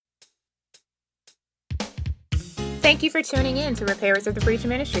Thank you for tuning in to Repairers of the Breach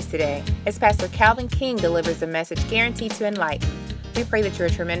Ministries today, as Pastor Calvin King delivers a message guaranteed to enlighten. We pray that you are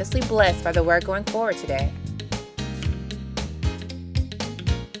tremendously blessed by the word going forward today.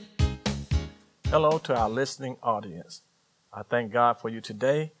 Hello to our listening audience. I thank God for you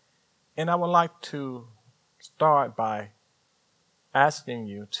today, and I would like to start by asking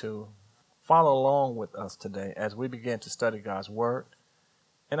you to follow along with us today as we begin to study God's Word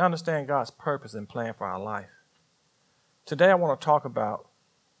and understand God's purpose and plan for our life. Today I want to talk about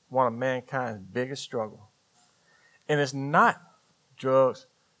one of mankind's biggest struggles. And it's not drugs,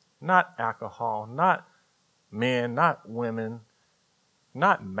 not alcohol, not men, not women,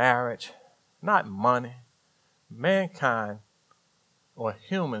 not marriage, not money. Mankind or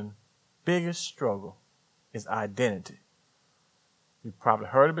human biggest struggle is identity. You've probably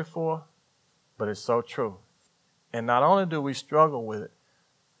heard it before, but it's so true. And not only do we struggle with it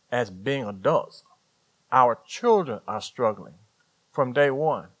as being adults, our children are struggling from day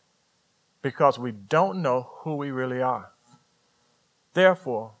one because we don't know who we really are.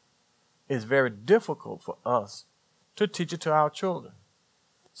 Therefore, it's very difficult for us to teach it to our children.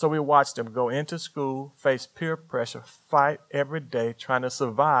 So we watch them go into school, face peer pressure, fight every day, trying to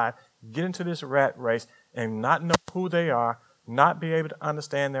survive, get into this rat race, and not know who they are, not be able to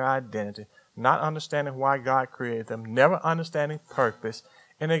understand their identity, not understanding why God created them, never understanding purpose,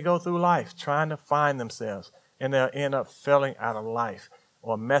 and they go through life trying to find themselves, and they'll end up failing out of life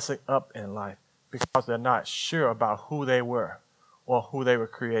or messing up in life because they're not sure about who they were or who they were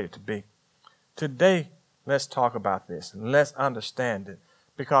created to be. Today, let's talk about this and let's understand it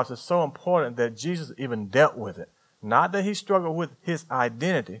because it's so important that Jesus even dealt with it. Not that he struggled with his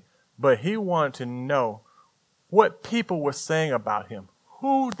identity, but he wanted to know what people were saying about him.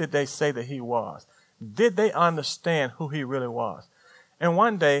 Who did they say that he was? Did they understand who he really was? And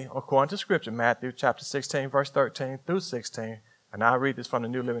one day, according to Scripture, Matthew chapter 16, verse 13 through 16, and I read this from the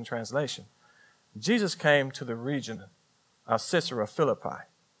New Living Translation, Jesus came to the region of Caesarea Philippi,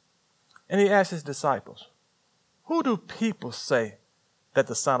 and he asked his disciples, "Who do people say that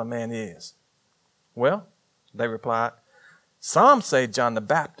the Son of Man is?" "Well," they replied, "some say John the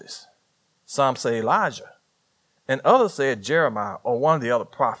Baptist, some say Elijah, and others say Jeremiah or one of the other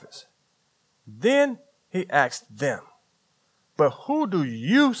prophets." Then he asked them, "But who do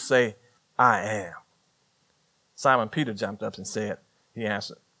you say I am?" Simon Peter jumped up and said, he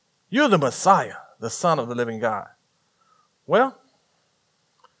answered, "You're the Messiah, the Son of the living God." Well,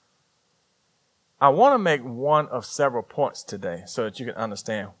 I want to make one of several points today so that you can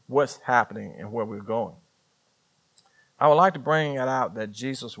understand what's happening and where we're going. I would like to bring it out that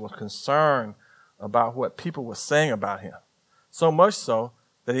Jesus was concerned about what people were saying about him, so much so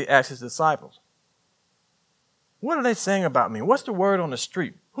that he asked his disciples, "What are they saying about me? What's the word on the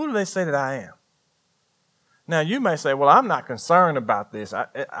street? Who do they say that I am?" Now, you may say, "Well, I'm not concerned about this.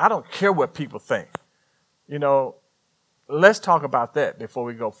 I don't care what people think." You know, let's talk about that before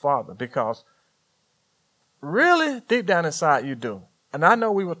we go farther, because really deep down inside you do. And I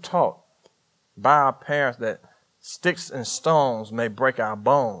know we were taught by our parents that sticks and stones may break our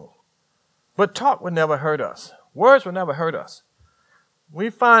bones, but talk would never hurt us. Words would never hurt us. We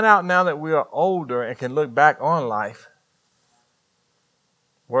find out now that we are older and can look back on life,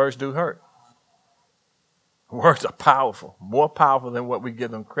 words do hurt. Words are powerful, more powerful than what we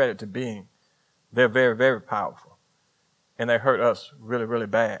give them credit to being. They're very, very powerful, and they hurt us really, really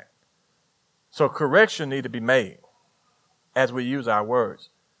bad. So correction needs to be made as we use our words,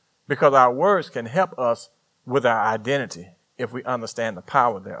 because our words can help us with our identity if we understand the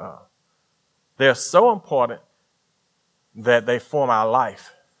power thereof. They're so important that they form our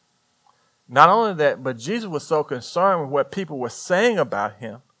life. Not only that, but Jesus was so concerned with what people were saying about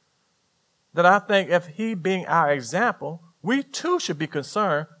him that I think if he being our example, we too should be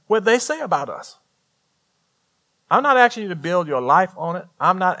concerned what they say about us. I'm not asking you to build your life on it.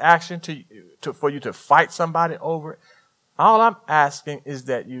 I'm not asking for you to fight somebody over it. All I'm asking is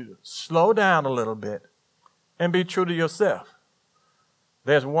that you slow down a little bit and be true to yourself.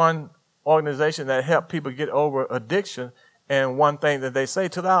 There's one organization that helps people get over addiction, and one thing that they say,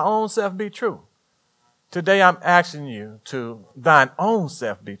 "To thy own self be true." Today I'm asking you to thine own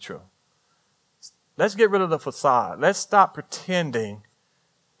self be true. Let's get rid of the facade. Let's stop pretending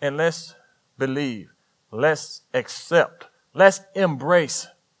and let's believe. Let's accept. Let's embrace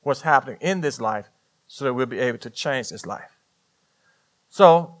what's happening in this life so that we'll be able to change this life.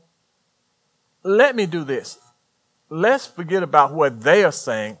 So let me do this. Let's forget about what they are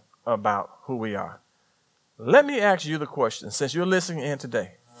saying about who we are. Let me ask you the question, since you're listening in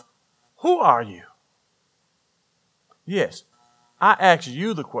today. Who are you? Yes, I ask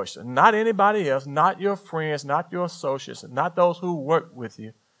you the question, not anybody else, not your friends, not your associates, not those who work with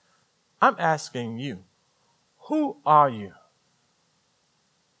you. I'm asking you, who are you?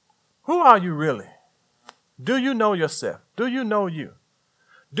 Who are you really? Do you know yourself? Do you know you?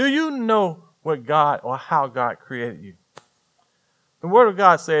 Do you know what God or how God created you? The Word of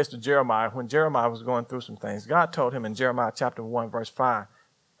God says to Jeremiah, when Jeremiah was going through some things, God told him in Jeremiah chapter 1, verse 5,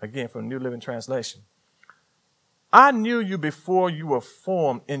 again from the New Living Translation, I knew you before you were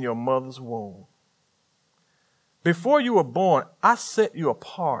formed in your mother's womb. Before you were born, I set you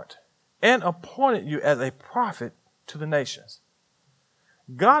apart and appointed you as a prophet to the nations.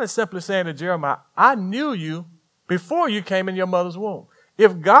 God is simply saying to Jeremiah, I knew you before you came in your mother's womb.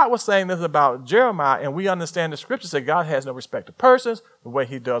 If God was saying this about Jeremiah, and we understand the scriptures that God has no respect to persons, the way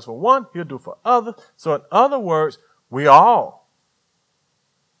he does for one, he'll do for others. So in other words, we all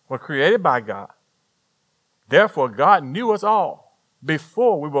were created by God. Therefore, God knew us all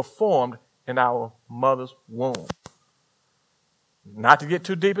before we were formed in our mother's womb. Not to get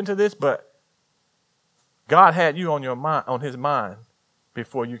too deep into this, but God had you on your mind, on his mind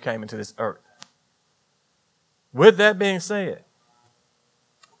before you came into this earth. With that being said,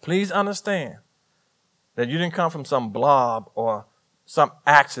 please understand that you didn't come from some blob or some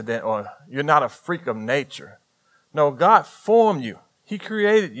accident, or you're not a freak of nature. No, God formed you. He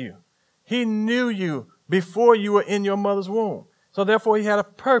created you. He knew you before you were in your mother's womb. So therefore, he had a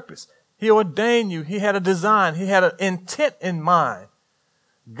purpose. He ordained you. He had a design. He had an intent in mind.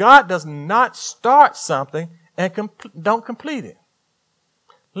 God does not start something and don't complete it.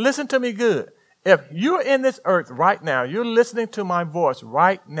 Listen to me good. If you're in this earth right now, you're listening to my voice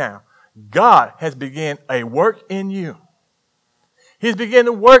right now, God has begun a work in you. He's beginning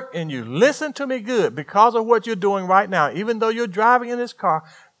to work in you. Listen to me good. Because of what you're doing right now, even though you're driving in this car,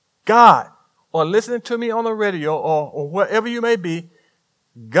 God, or listening to me on the radio or wherever you may be,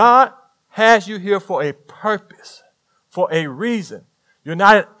 God has you here for a purpose, for a reason. You're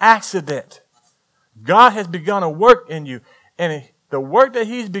not an accident. God has begun a work in you. And the work that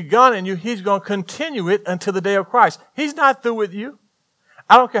he's begun in you, he's going to continue it until the day of Christ. He's not through with you.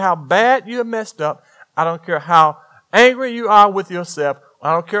 I don't care how bad you have messed up. I don't care how angry you are with yourself.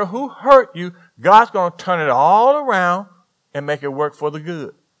 I don't care who hurt you. God's going to turn it all around and make it work for the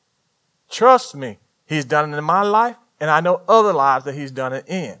good. Trust me, he's done it in my life, and I know other lives that he's done it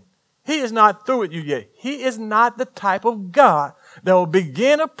in. He is not through with you yet. He is not the type of God that will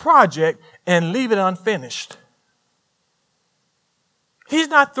begin a project and leave it unfinished. He's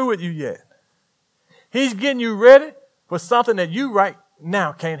not through with you yet. He's getting you ready for something that you right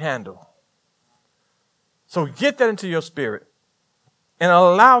now can't handle. So get that into your spirit and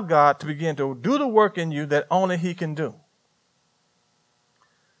allow God to begin to do the work in you that only he can do.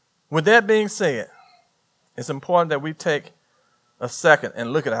 With that being said, it's important that we take a second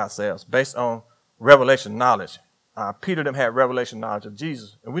and look at ourselves based on revelation knowledge. Peter them had revelation knowledge of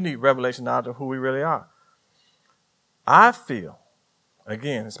Jesus, and we need revelation knowledge of who we really are. I feel,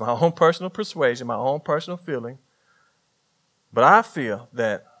 again, it's my own personal persuasion, my own personal feeling, but I feel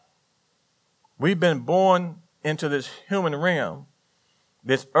that we've been born into this human realm,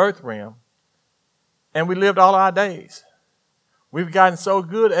 this earth realm, and we lived all our days. We've gotten so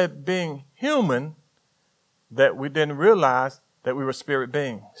good at being human that we didn't realize that we were spirit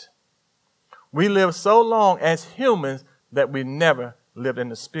beings. We lived so long as humans that we never lived in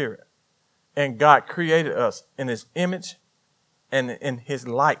the spirit. And God created us in his image and in his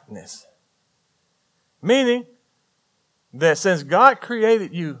likeness. Meaning that since God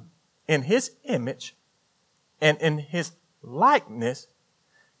created you in his image and in his likeness,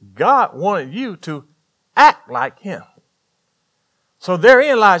 God wanted you to act like him. So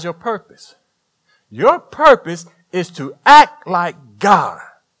therein lies your purpose. Your purpose is to act like God.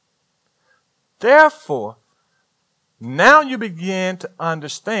 Therefore, now you begin to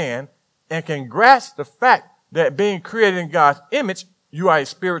understand and can grasp the fact that being created in God's image, you are a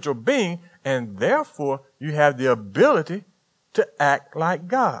spiritual being, and therefore you have the ability to act like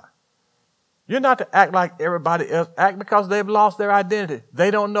God. You're not to act like everybody else. Act because they've lost their identity.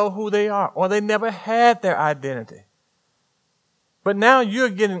 They don't know who they are, or they never had their identity. But now you're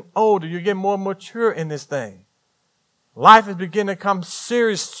getting older. You're getting more mature in this thing. Life is beginning to come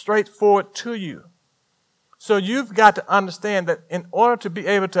serious, straightforward to you. So you've got to understand that in order to be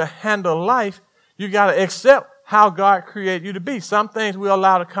able to handle life, you got to accept how God created you to be. Some things we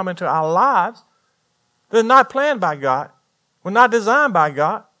allow to come into our lives, they're not planned by God. We're not designed by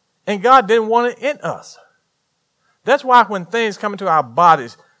God. And God didn't want it in us. That's why when things come into our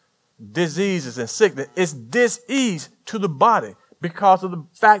bodies, diseases and sickness, it's dis-ease to the body because of the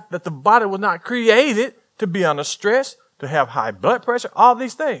fact that the body was not created to be under stress. to have high blood pressure, all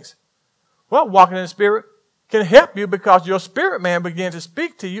these things. Well, walking in the Spirit can help you because your spirit man begins to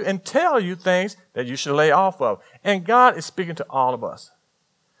speak to you and tell you things that you should lay off of. And God is speaking to all of us.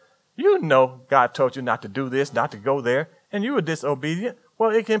 You know God told you not to do this, not to go there, and you were disobedient.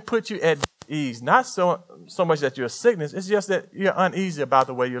 Well, it can put you at ease. Not so much that you're sickness, it's just that you're uneasy about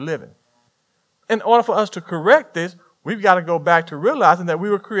the way you're living. In order for us to correct this, we've got to go back to realizing that we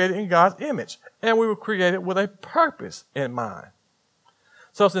were created in God's image, and we were created with a purpose in mind.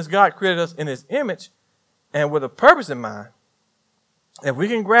 So since God created us in his image and with a purpose in mind, if we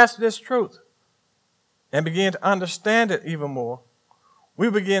can grasp this truth and begin to understand it even more, we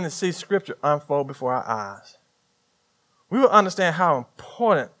begin to see Scripture unfold before our eyes. We will understand how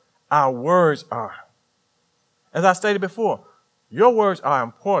important our words are. As I stated before, your words are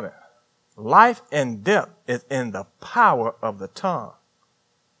important. Life and death is in the power of the tongue.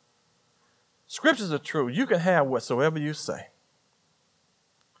 Scriptures are true. You can have whatsoever you say.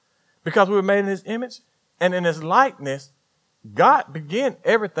 Because we were made in his image and in his likeness, God began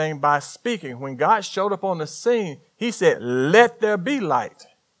everything by speaking. When God showed up on the scene, he said, "Let there be light."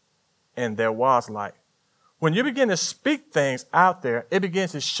 And there was light. When you begin to speak things out there, it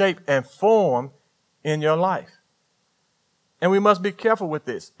begins to shape and form in your life. And we must be careful with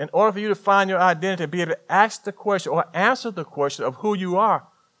this. In order for you to find your identity, be able to ask the question or answer the question of who you are,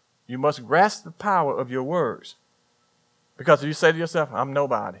 you must grasp the power of your words. Because if you say to yourself, "I'm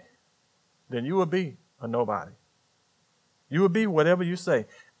nobody," then you will be a nobody. You will be whatever you say.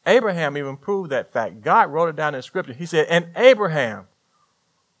 Abraham even proved that fact. God wrote it down in Scripture. He said, "And Abraham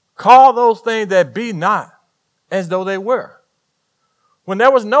called those things that be not as though they were." When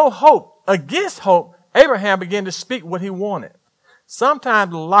there was no hope, against hope, Abraham began to speak what he wanted.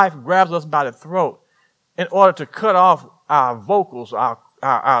 Sometimes life grabs us by the throat in order to cut off our vocals,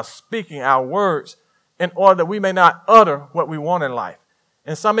 our speaking, our words, in order that we may not utter what we want in life.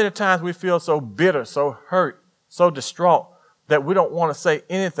 And so many times we feel so bitter, so hurt, so distraught that we don't want to say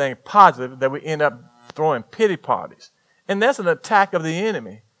anything positive, that we end up throwing pity parties. And that's an attack of the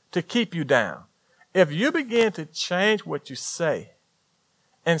enemy to keep you down. If you begin to change what you say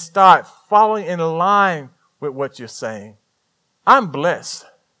and start following in line with what you're saying, I'm blessed.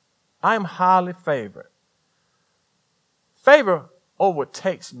 I'm highly favored. Favor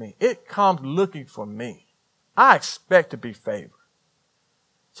overtakes me. It comes looking for me. I expect to be favored.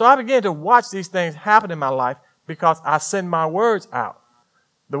 So I began to watch these things happen in my life because I send my words out.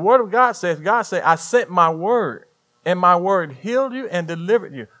 The word of God says, I sent my word, and my word healed you and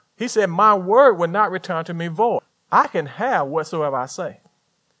delivered you. He said, my word will not return to me void. I can have whatsoever I say.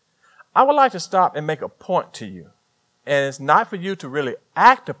 I would like to stop and make a point to you. And it's not for you to really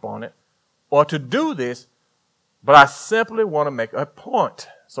act upon it or to do this, but I simply want to make a point.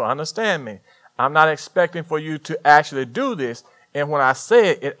 So understand me. I'm not expecting for you to actually do this. And when I say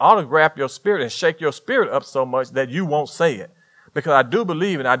it, it ought to grab your spirit and shake your spirit up so much that you won't say it. Because I do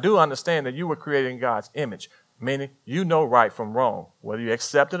believe and I do understand that you were created in God's image, meaning you know right from wrong. Whether you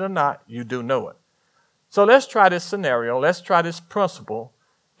accept it or not, you do know it. So let's try this scenario. Let's try this principle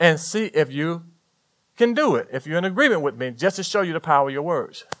and see if you can do it, if you're in agreement with me, just to show you the power of your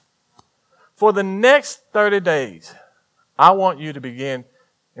words. For the next 30 days, I want you to begin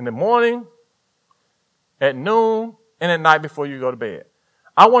in the morning, at noon, and at night before you go to bed.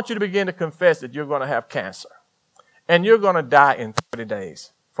 I want you to begin to confess that you're going to have cancer. And you're going to die in 30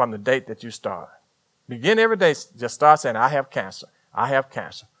 days from the date that you start. Begin every day, just start saying, I have cancer, I have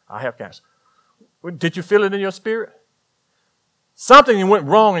cancer, I have cancer. Did you feel it in your spirit? Something went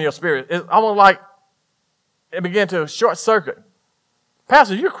wrong in your spirit. It's almost like it began to short circuit.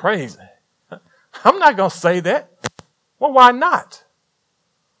 Pastor, you're crazy. I'm not going to say that. Well, why not?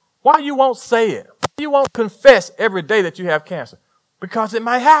 Why you won't say it? Why you won't confess every day that you have cancer? Because it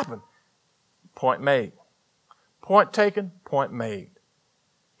might happen. Point made. Point taken, point made.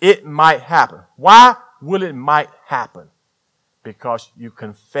 It might happen. Why will it might happen? Because you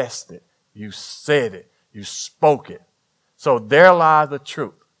confessed it. You said it. You spoke it. So there lies the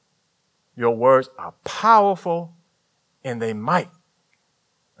truth. Your words are powerful and they might.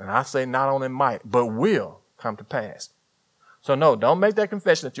 And I say not only might, but will come to pass. So no, don't make that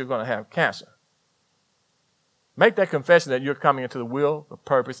confession that you're going to have cancer. Make that confession that you're coming into the will, the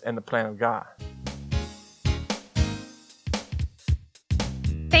purpose, and the plan of God.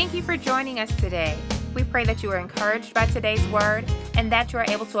 Thank you for joining us today. We pray that you are encouraged by today's word and that you are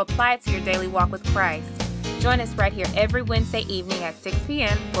able to apply it to your daily walk with Christ. Join us right here every Wednesday evening at 6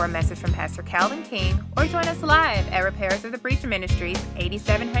 p.m. for a message from Pastor Calvin King, or join us live at Repairers of the Breach Ministries,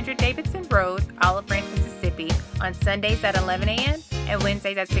 8700 Davidson Road, Olive Branch, Mississippi, on Sundays at 11 a.m. and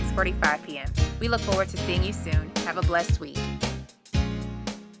Wednesdays at 6:45 p.m. We look forward to seeing you soon. Have a blessed week.